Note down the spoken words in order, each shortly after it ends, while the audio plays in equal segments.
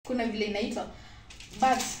kuna vile inaitwa,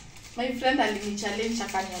 but my friend alinichallenge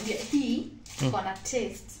akaniambia hii iko na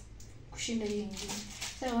taste kushinda hiyo nyingine.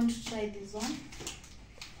 So I want to try this one.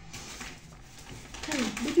 Hey,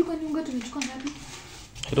 bibi kwa nyunga tumechukua ngapi?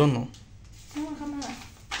 I don't know. Mama kama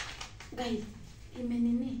guys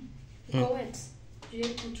imenini iko wet. Je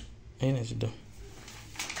kutu. Haina shida.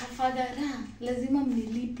 Kafagara lazima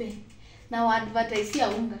mnilipe na wa advertise ya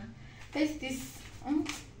unga. Taste this.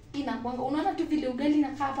 Inakuanga unaona tu vile ugali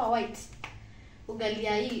inakaa hapa white. Ugali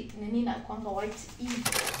ya hii nini inakuanga white hii.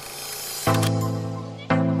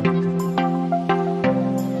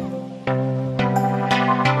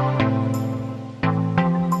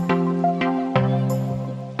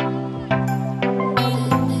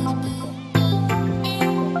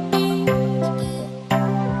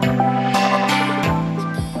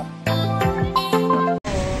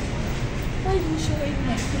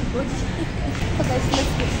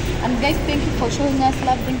 And guys, thank you for showing us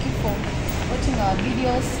love. Thank you for watching our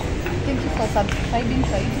videos. Thank you for subscribing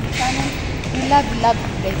to our YouTube channel. We love you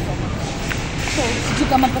guys so much. So sijui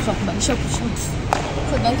kama pata kubadilisha kushoot.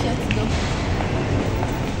 So guys, let's go.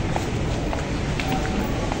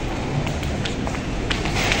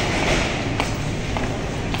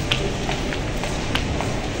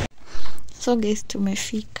 So guys,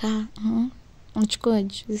 tumefika. Nachukua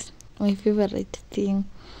juice, my favorite thing.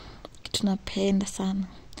 Tunapenda sana.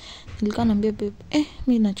 Nilikuwa naambia babe,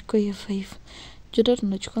 mimi nachukua hiyo 5. Joto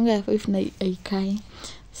tunachukanga ya 5 na haikai.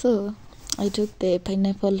 So I took the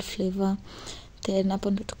pineapple flavor. Then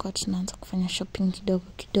hapo ndo tukawa tunaanza kufanya shopping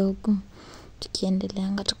kidogo.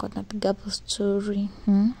 Tukiendeleanga tukawa tunapiga hapo story.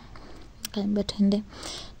 Kaambia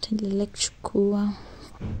tuendelee kuchukua.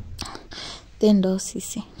 Then ndo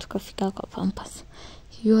sisi tukafika kwa Pampers.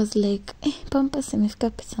 He was like, Pampers imefika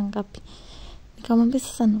pesa ngapi? Nikamwambia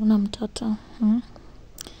sasa naona mtoto.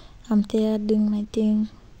 I'm there doing my thing.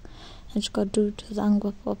 Nachukua tu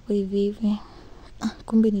zangu hapo hivi.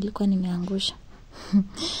 Kumbe nilikuwa nimeangusha.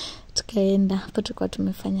 Tukaenda hapo tulikuwa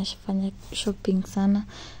tumefanya shopping sana.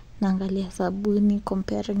 Naangalia sabuni,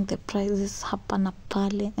 comparing the prices hapa na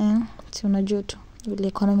pale. Si unajua tu vile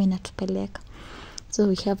economy inatupeleka. So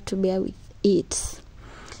we have to bear with it.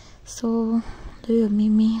 So ndio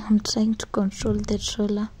mimi I'm trying to control the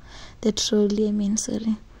trolley, I mean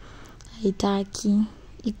sorry. Haitaki.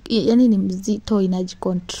 Yaani ni mzito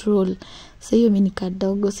inajicontrol. Sasa hiyo mimi ni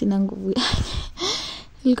kadogo sina nguvu yake.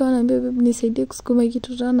 Nilikuwa naambia babe nisaidie kusukuma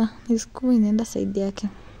kitu tena. Nisukuma inaenda side yake.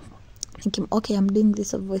 Okay, I'm doing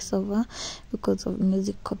this voice over because of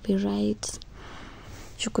music copyright.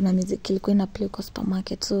 Kuna music ilikuwa ina play kwa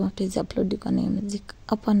supermarket, so tuwezi upload kwa na music.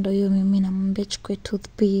 Hapa ndo hiyo mimi namwambia chukue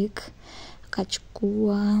toothpick.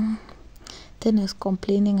 Akachukua. Then I was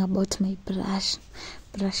complaining about my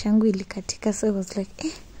brush yangu ilikatika, so I was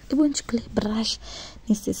like hebu nichukue brush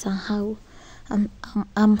nisisahau.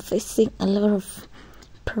 I'm facing a lot of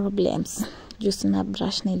problems just na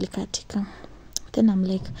brush na ilikatika. Then I'm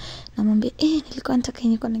like namwambia nilikuwa nataka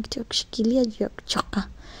yenye kuna kitu ya kushikilia juu ya kuchoka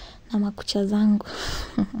na makucha zangu.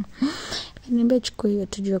 Niambia chukua hiyo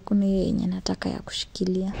tujue kuna hiyo yenye nataka ya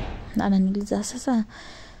kushikilia. Na ananiuliza sasa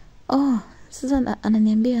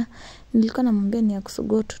ananiambia nilikuwa namwambia ni ya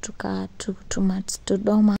kusugua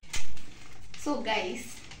Dodoma. So guys,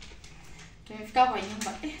 tumefika kwa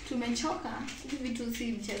nyumba. Tumechoka. Hivi vitu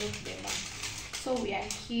si mchezo kubeba. So we are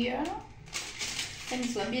here. Tani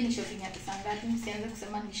siwaambie ni shopping ya pesa ngapi, msianze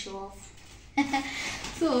kusema ni show off.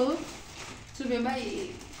 So tumebuy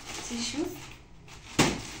tissues.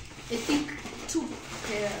 I think 2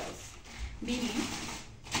 pairs. Mbili.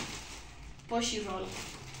 Poshi roll.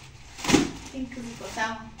 Think ziko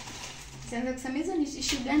sawa. Sianza kusema hizo ni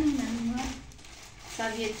tissue gani na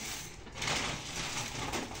serviette.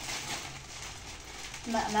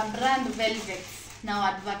 Na brand Velvex na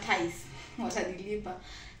advertise watadilipa.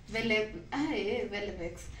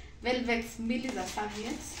 Velvex mbili za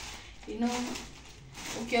serviettes. You know,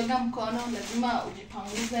 ukioga mkono lazima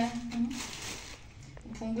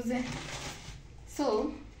upunguze.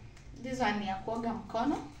 So this one ni ya kuoga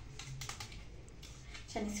mkono.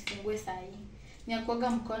 Chani sifungue saa hii. Ni ya kuoga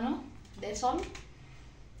mkono, Dettol.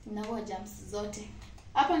 Inaua germs zote.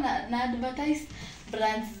 Hapa na advertise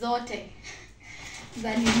brands zote.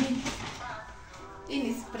 Za nini? Hii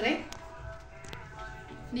ni spray.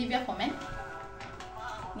 Nivea for men.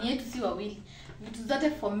 Ni yetu si wawili. Vitu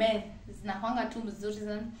zote for men zinakuanga tu mzuri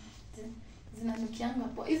sana. Zinanukianga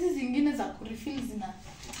hapo. Hizi zingine za kurefill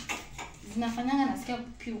zinafanyanga nasikia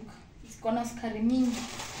kupuke. Ziko na sukari mingi.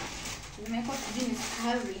 Zimekuwa sijui ni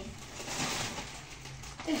sukari.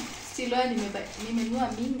 Stiloa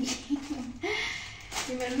nimenunua mingi.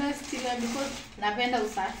 Nimenunua stiloa because napenda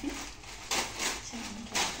usafi.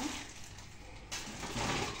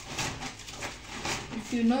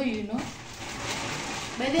 if you know you know.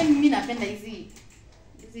 By the way, mimi napenda hizi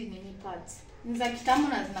nini pads. Ni za kitambo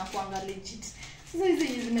na zinakuanga legit. Sasa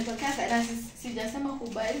hizi zimetokea sasa, sijasema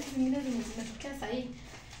kubaya, hizi zingine zimetokea sasa hii.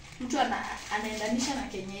 Mtu anaendanisha na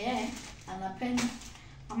kenye yeye anapenda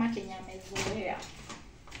ama kenye amezoea.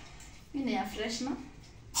 Hii ni ya freshener.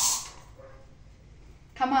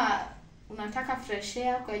 Kama unataka fresh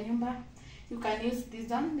air kwa nyumba, you can use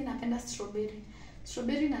this one. Mimi napenda strawberry.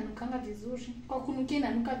 Strawberry inanukanga vizuri. Kwa kunukia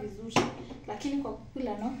inanuka vizuri, lakini kwa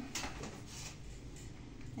kukula no.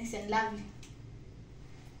 Nice and lovely.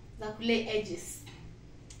 Za kule edges.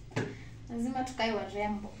 Lazima tukae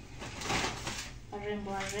warembo.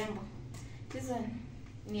 Warembo. This one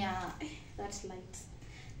ni ya that's light.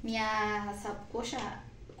 Ni ya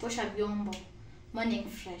kuosha vyombo. Morning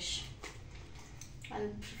fresh. I'll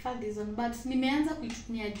prefer this one, but nimeanza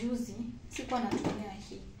kuitumia juzi, sikuwa natumia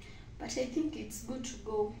hii. But I think it's good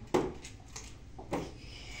to go.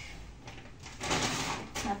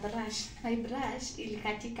 My brush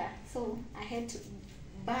ilikatika, so I had to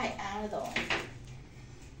buy another one.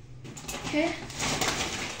 Okay.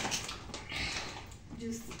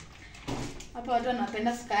 Juice. Hapa watu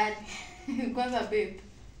wanapenda sukari. Kwanza babe.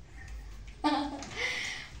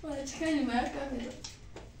 Wachika nyuma ya kamera.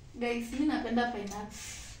 Guys, mimi napenda pineapple.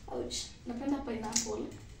 Ouch. Napenda pineapple.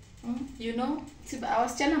 You know,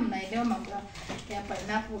 wasichana mnaelewa mambo ya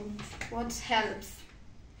pineapple. What helps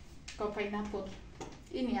kwa pineapple?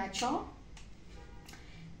 Hii ni ya choo.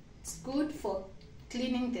 It's good for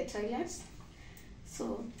cleaning the toilets.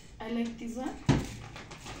 So, I like this one.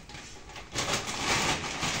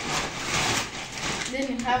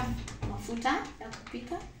 Then you have mafuta ya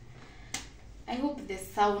kupika. I hope the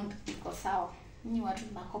sound iko sawa. Ni watu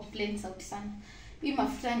na complain sauti sana. Hii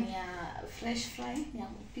mafuta ni ya fresh fry, ni ya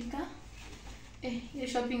kupika. Hii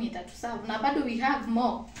shopping itatuserve. Na bado we have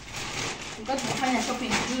more. Because tunafanya shopping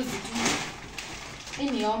juzi tu. Hii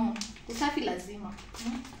ni omo. Usafi lazima.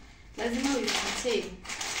 Lazima we maintain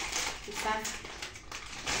usafi.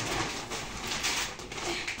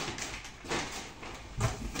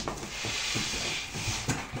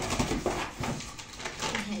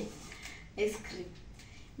 Ice cream.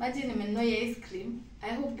 Imagine nimenunua ice cream.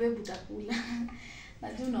 I hope babe utakula.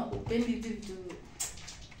 Najua upendi hivi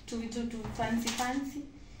vitu fancy.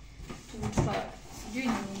 Sijui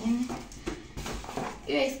ni nini.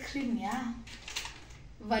 Hiyo ice cream ya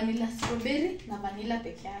vanilla strawberry na vanilla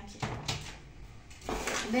peke yake.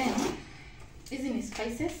 Then hizi ni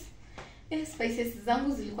spices. Spices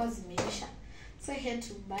zangu zilikuwa zimeisha, so I had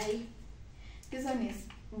to buy. This one is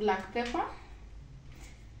black pepper,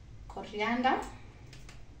 coriander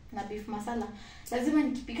na beef masala. Lazima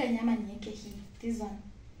nikipika nyama niweke hii. This one.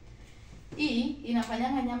 Hii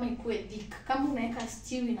inafanyanga nyama ikuwe thick. Kama unaweka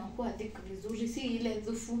stew inakuwa thick vizuri, si ile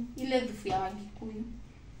dhufu ya Wakikuyu.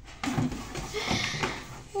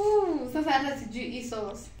 Sasa hata sijui hii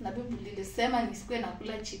sauce. Na bibi nilisema nisikue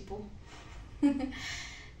nakula chipo.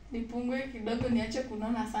 Nipungue kidogo niache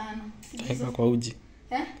kunona sana. Utaweka kwa uji.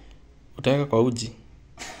 Utaweka kwa uji.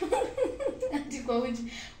 Ati kwa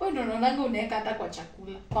uji. Wewe ndio unaonanga unaweka hata kwa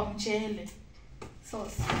chakula, kwa mchele.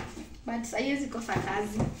 Sauce. But haiwezi kosa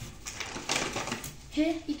kazi.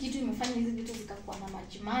 Hii kitu imefanya hizi vitu zikakuwa na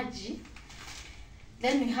maji.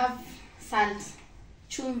 Then we have salt,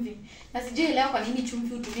 chumvi. Na sijui leo kwa nini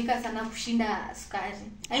chumvi hutumika sana kushinda sukari.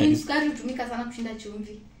 I mean sukari hutumika sana kushinda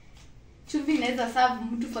chumvi. Chumvi inaweza serve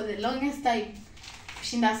mtu for the longest time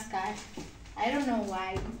kushinda sukari. I don't know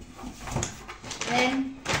why.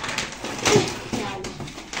 Then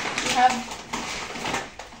we have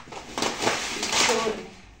pishori.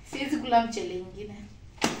 Siwezi kula mchele ingine.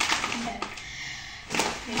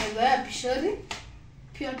 Nimezoea pishori.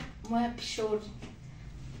 Pia moya pishori.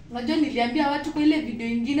 Unajua niliambia watu kwa ile video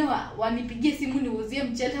nyingine wanipigie simu niuzie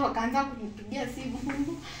mchele, wakaanza kunipigia simu.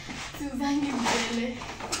 Siuzangi mchele.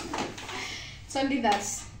 So only that.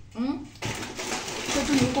 So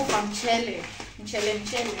tuniko kwa mchele.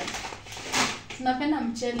 Tunapenda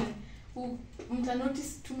mchele. Mta notice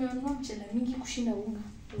tumenunua mchele mingi kushinda unga.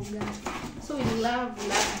 So we love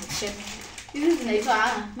mchele. Hizi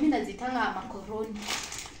zinaitwa mimi nazitanga makoroni.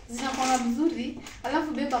 Zinakuwa vizuri,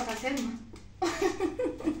 alafu beba akasema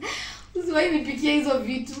usiwahi nipikia hizo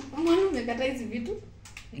vitu. Mbona umekataa hizi vitu?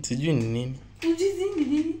 Sijui ni nini. Ujizi ni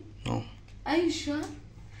nini? No. Are you sure?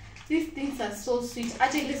 These things are so sweet.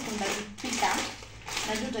 Hata ile sikunda zipika,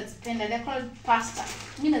 najua utazipenda. They're called pasta.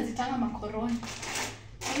 Mimi nazitanga makoroni.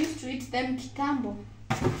 I used to eat them kitambo,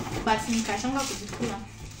 but nikashanga kuzikula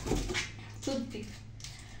toothpick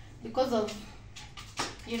because of,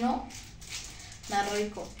 you know, na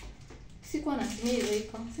Royco. Sikuwa natumia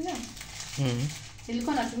Royco. Sina?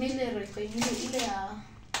 Nilikuwa natumia ile Royco ile ya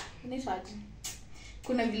inaitwaje?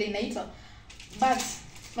 Kuna vile inaitwa. But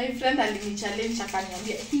my friend alinichallenge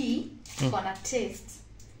akaniambia hii iko na taste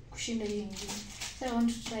kushinda hiyo nyingine. So I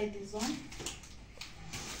want to try this one.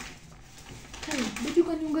 Hey, baby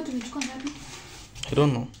kwa nyunga tumechukua ngapi? I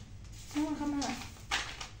don't know. Naona kama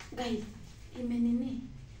guys imenini.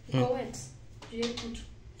 Iko wet. Je kutu.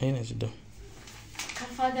 Haina shida.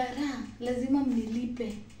 Kafagara lazima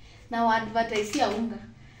mnilipe na wa advertise ya unga.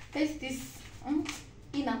 Taste this.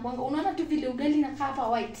 Inakuanga unaona tu vile ugali inakaa hapa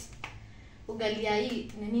white. Ugali ya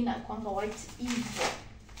hii nini inakuanga white hivi.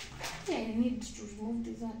 Yeah, I need to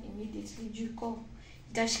remove this one immediately. Jiko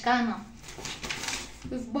itashikana.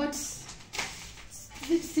 We've bought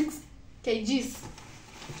 6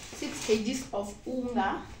 kgs of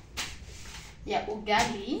unga ya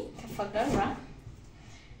ugali Kafagara.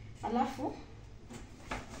 Alafu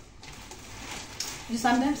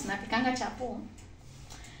sometimes napikanga chapo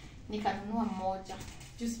nikanunua moja.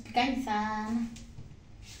 Sipikangi sana.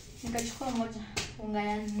 Nikachukua moja unga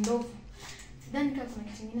ya ndovu. Sidhani kama kuna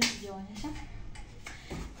kitu kingine sijaonyesha.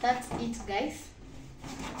 That's it guys.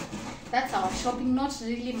 That's our shopping, not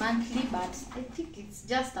really monthly, but I think it's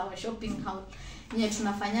just our shopping haul. Nye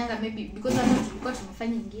tunafanyanga maybe because I know tulikuwa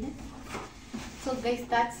tumefanya nyingine. So guys,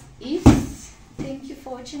 that's it. Thank you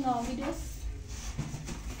for watching our videos.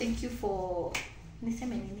 Thank you for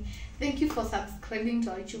Thank you for subscribing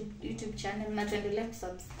to our YouTube channel. Na tuendelee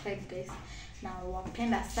kusubscribe guys. Na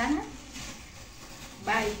wapenda sana.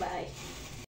 Bye bye.